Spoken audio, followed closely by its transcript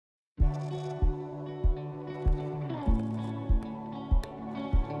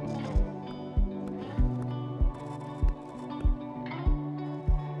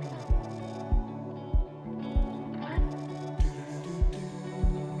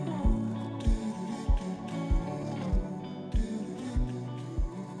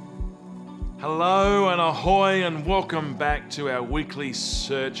Hello and ahoy and welcome back to our weekly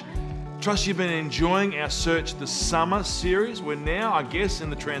search. Trust you've been enjoying our Search the Summer series. We're now, I guess, in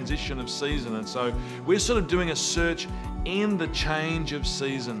the transition of season, and so we're sort of doing a search in the change of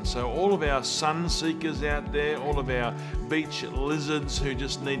season. So all of our sun seekers out there, all of our beach lizards who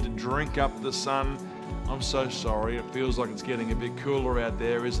just need to drink up the sun, I'm so sorry. It feels like it's getting a bit cooler out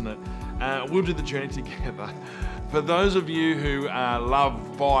there, isn't it? We'll do the journey together. For those of you who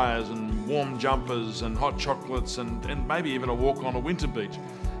love fires and warm jumpers and hot chocolates and maybe even a walk on a winter beach,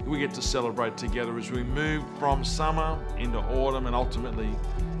 we get to celebrate together as we move from summer into autumn and ultimately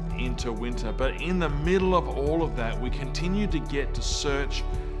into winter. But in the middle of all of that, we continue to get to search,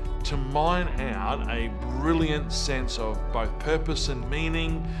 to mine out a brilliant sense of both purpose and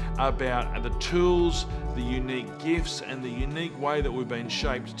meaning, about the tools, the unique gifts, and the unique way that we've been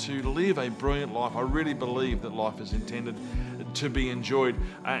shaped to live a brilliant life. I really believe that life is intended to be enjoyed.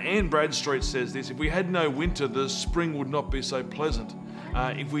 Anne Bradstreet says this: if we had no winter, the spring would not be so pleasant.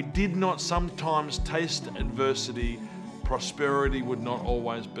 If we did not sometimes taste adversity, prosperity would not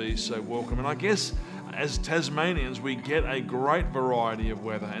always be so welcome. And I guess as Tasmanians, we get a great variety of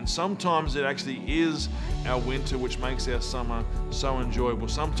weather, and sometimes it actually is our winter which makes our summer so enjoyable.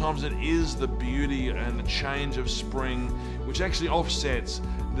 Sometimes it is the beauty and the change of spring which actually offsets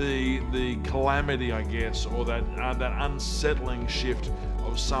the calamity, I guess, or that unsettling shift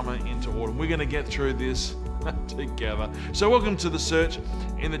of summer into autumn. We're going to get through this together. So welcome to the search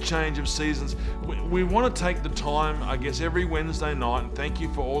in the change of seasons. We want to take the time, I guess, every Wednesday night, and thank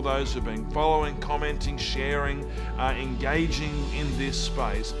you for all those who've been following, commenting, sharing, engaging in this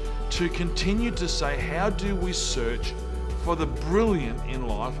space, to continue to say, how do we search for the brilliant in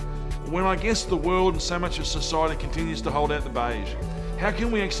life when I guess the world and so much of society continues to hold out the beige? How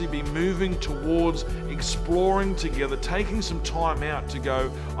can we actually be moving towards exploring together, taking some time out to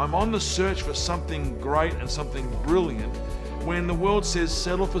go, I'm on the search for something great and something brilliant, when the world says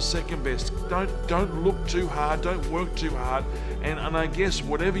settle for second best, don't look too hard, don't work too hard, and I guess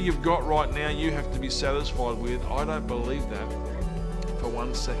whatever you've got right now you have to be satisfied with. I don't believe that for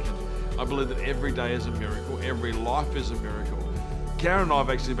 1 second. I believe that every day is a miracle, every life is a miracle. Karen and I have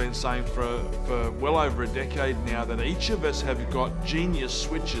actually been saying for well over a decade now that each of us have got genius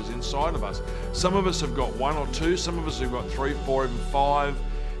switches inside of us. Some of us have got 1 or 2, some of us have got 3, 4, even 5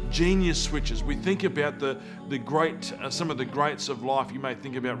 genius switches. We think about some of the greats of life. You may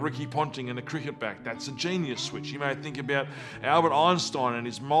think about Ricky Ponting and a cricket bat. That's a genius switch. You may think about Albert Einstein and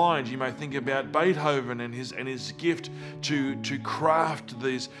his mind. You may think about Beethoven and his gift to craft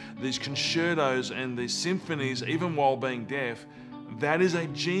these concertos and these symphonies even while being deaf. That is a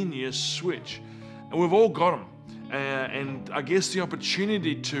genius switch, and we've all got them. And I guess the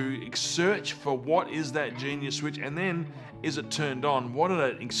opportunity to search for what is that genius switch, and then is it turned on? What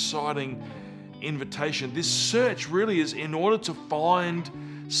an exciting invitation. This search really is in order to find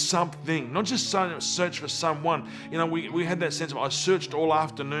something, not just search for someone. You know, we had that sense of, I searched all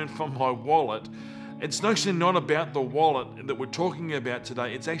afternoon for my wallet. It's actually not about the wallet that we're talking about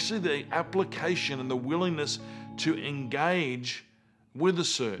today. It's actually the application and the willingness to engage with the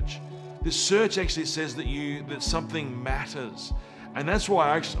search. This search actually says that something matters. And that's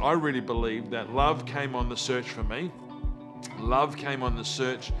why I really believe that love came on the search for me. Love came on the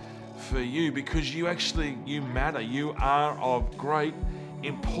search for you, because you matter. You are of great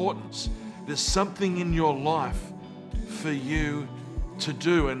importance. There's something in your life for you to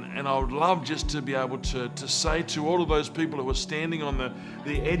do, and I would love just to be able to say to all of those people who are standing on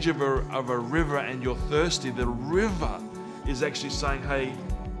the edge of a river and you're thirsty, the river is actually saying, hey,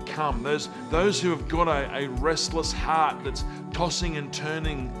 come. Those who have got a restless heart that's tossing and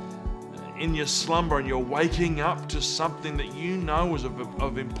turning in your slumber, and you're waking up to something that you know is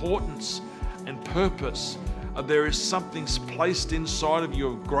of importance and purpose. There is something placed inside of you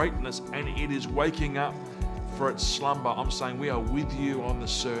of greatness, and it is waking up for its slumber. I'm saying we are with you on the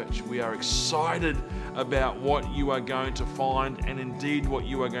search. We are excited about what you are going to find, and indeed what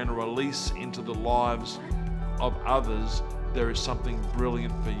you are going to release into the lives of others. There is something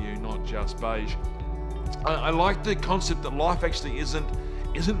brilliant for you, not just beige. I like the concept that life actually isn't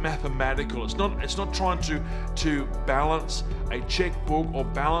mathematical. It's not trying to balance a checkbook or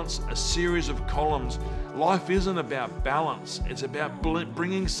balance a series of columns. Life isn't about balance. It's about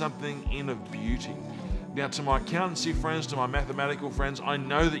bringing something in of beauty. Now, to my accountancy friends, to my mathematical friends, I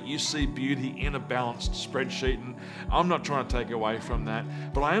know that you see beauty in a balanced spreadsheet, and I'm not trying to take away from that,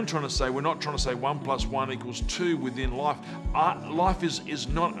 but I am trying to say, we're not trying to say 1 + 1 = 2 within life. Life is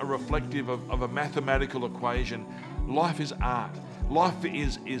not a reflective of a mathematical equation. Life is art. Life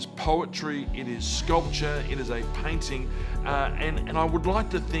is poetry, it is sculpture, it is a painting, and I would like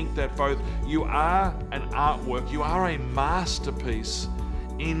to think that both you are an artwork, you are a masterpiece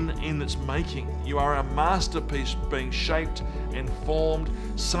in its making. You are a masterpiece being shaped and formed,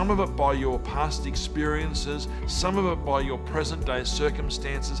 some of it by your past experiences, some of it by your present day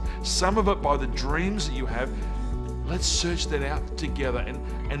circumstances, some of it by the dreams that you have. Let's search that out together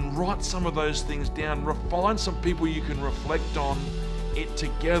and write some of those things down. Find some people you can reflect on it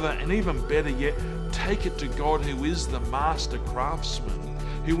together, and even better yet, take it to God, who is the master craftsman,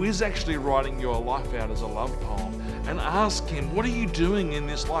 who is actually writing your life out as a love poem, and ask Him, what are you doing in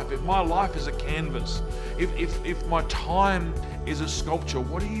this life? If my life is a canvas, if my time is a sculpture,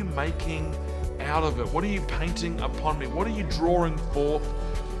 what are you making out of it? What are you painting upon me? What are you drawing forth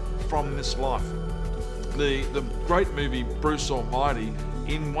from this life? The great movie Bruce Almighty,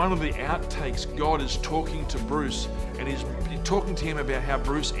 in one of the outtakes, God is talking to Bruce, and he's talking to him about how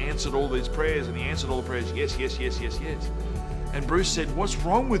Bruce answered all these prayers, and he answered all the prayers, yes, yes, yes, yes, yes. And Bruce said, what's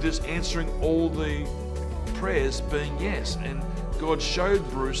wrong with this answering all the prayers being yes? And God showed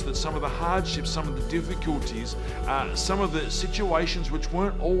Bruce that some of the hardships, some of the difficulties, some of the situations which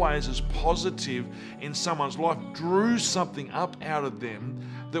weren't always as positive in someone's life, drew something up out of them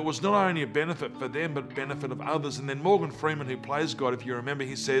that was not only a benefit for them, but benefit of others. And then Morgan Freeman, who plays God, if you remember,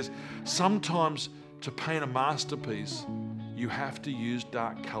 he says, sometimes to paint a masterpiece, you have to use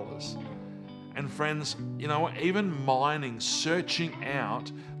dark colors. And friends, you know, even mining, searching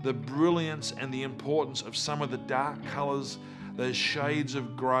out the brilliance and the importance of some of the dark colors, those shades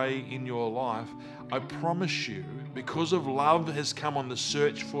of gray in your life, I promise you, because of love has come on the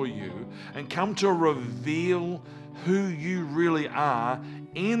search for you and come to reveal who you really are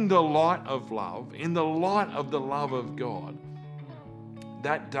in the light of love, in the light of the love of God,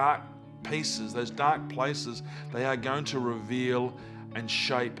 that dark pieces, those dark places, they are going to reveal and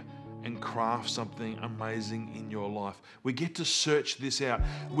shape and craft something amazing in your life. We get to search this out.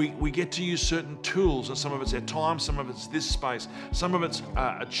 We get to use certain tools, and some of it's our time, some of it's this space, some of it's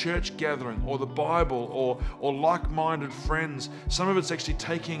a church gathering or the Bible or like-minded friends. Some of it's actually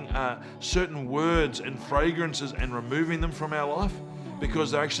taking certain words and fragrances and removing them from our life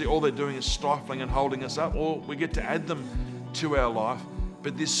because they're actually all they're doing is stifling and holding us up, or we get to add them to our life.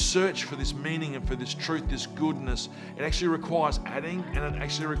 But this search for this meaning and for this truth, this goodness, it actually requires adding, and it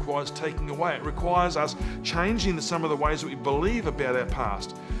actually requires taking away. It requires us changing some of the ways that we believe about our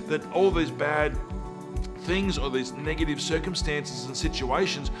past, that all these bad things or these negative circumstances and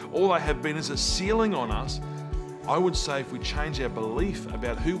situations, all they have been is a ceiling on us. I would say if we change our belief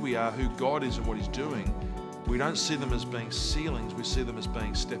about who we are, who God is and what He's doing, we don't see them as being ceilings, we see them as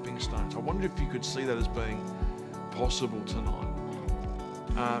being stepping stones. I wonder if you could see that as being possible tonight.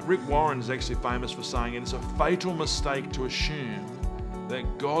 Rick Warren is actually famous for saying it's a fatal mistake to assume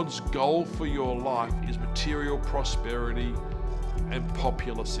that God's goal for your life is material prosperity and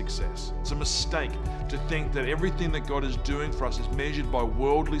popular success. It's a mistake to think that everything that God is doing for us is measured by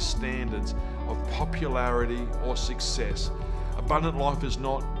worldly standards of popularity or success. Abundant life is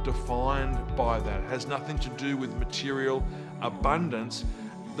not defined by that. It has nothing to do with material abundance.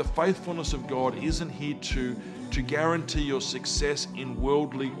 The faithfulness of God isn't here to guarantee your success in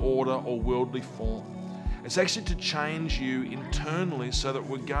worldly order or worldly form. It's actually to change you internally so that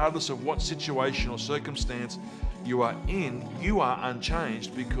regardless of what situation or circumstance you are in, you are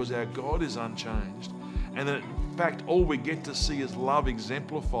unchanged because our God is unchanged. And that in fact, all we get to see is love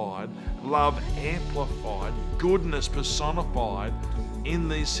exemplified, love amplified, goodness personified in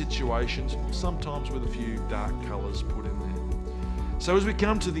these situations, sometimes with a few dark colors put in there. So as we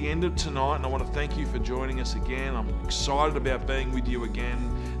come to the end of tonight, and I want to thank you for joining us again. I'm excited about being with you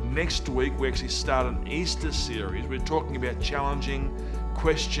again. Next week, we actually start an Easter series. We're talking about challenging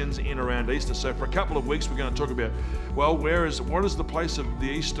questions in around Easter. So for a couple of weeks, we're going to talk about, well, what is the place of the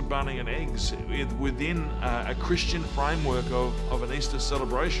Easter bunny and eggs within a Christian framework of an Easter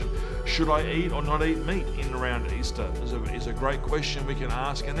celebration? Should I eat or not eat meat in and around Easter? Is a great question we can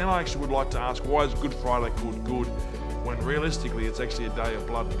ask. And then I actually would like to ask, why is Good Friday called good, when realistically it's actually a day of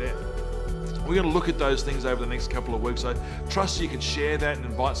blood and death? We're going to look at those things over the next couple of weeks. I trust you can share that and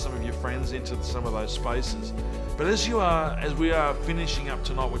invite some of your friends into some of those spaces. But as we are finishing up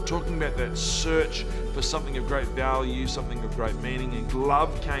tonight, we're talking about that search for something of great value, something of great meaning, and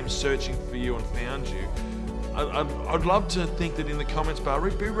love came searching for you and found you. I'd love to think that in the comments bar,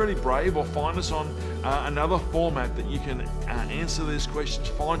 be really brave, or find us on another format that you can answer these questions.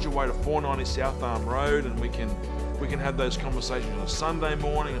 Find your way to 490 South Arm Road, and we can have those conversations on a Sunday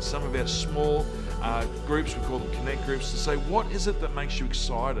morning in some of our small groups. We call them Connect groups, to say, what is it that makes you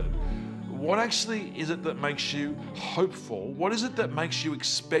excited? What actually is it that makes you hopeful? What is it that makes you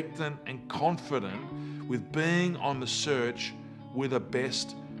expectant and confident with being on the search with a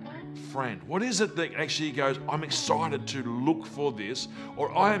best friend? What is it that actually goes, I'm excited to look for this,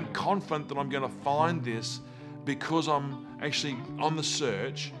 or I am confident that I'm going to find this because I'm actually on the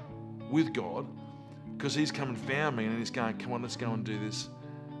search with God, because He's come and found me and He's going, come on, let's go and do this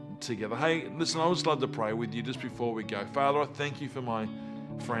together. Hey, listen, I would just love to pray with you just before we go. Father, I thank you for my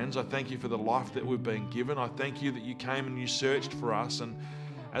friends. I thank you for the life that we've been given. I thank you that you came and you searched for us, and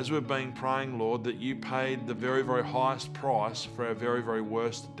as we've been praying, Lord, that you paid the very, very highest price for our very, very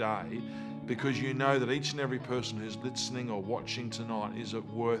worst day, because you know that each and every person who's listening or watching tonight is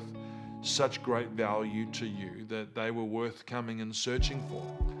worth such great value to you, that they were worth coming and searching for.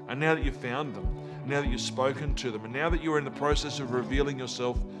 And now that you've found them, now that you've spoken to them, and now that you're in the process of revealing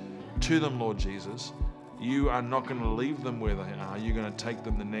yourself to them, Lord Jesus, you are not going to leave them where they are. You're going to take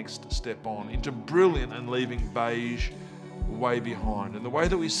them the next step on into brilliant and leaving beige way behind. And the way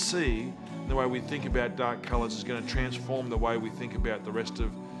that we see, the way we think about dark colors is going to transform the way we think about the rest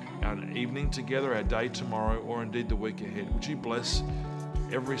of our evening together, our day tomorrow, or indeed the week ahead. Would you bless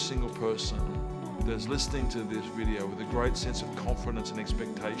every single person that's listening to this video with a great sense of confidence and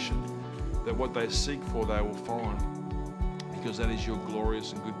expectation that what they seek for they will find, because that is your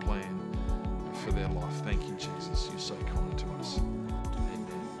glorious and good plan for their life. Thank you, Jesus. You're so kind to us.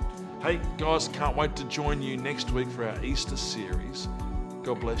 Hey guys, can't wait to join you next week for our Easter series.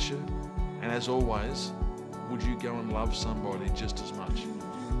 God bless you. And as always, would you go and love somebody just as much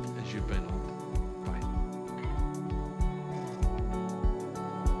as you've been loved?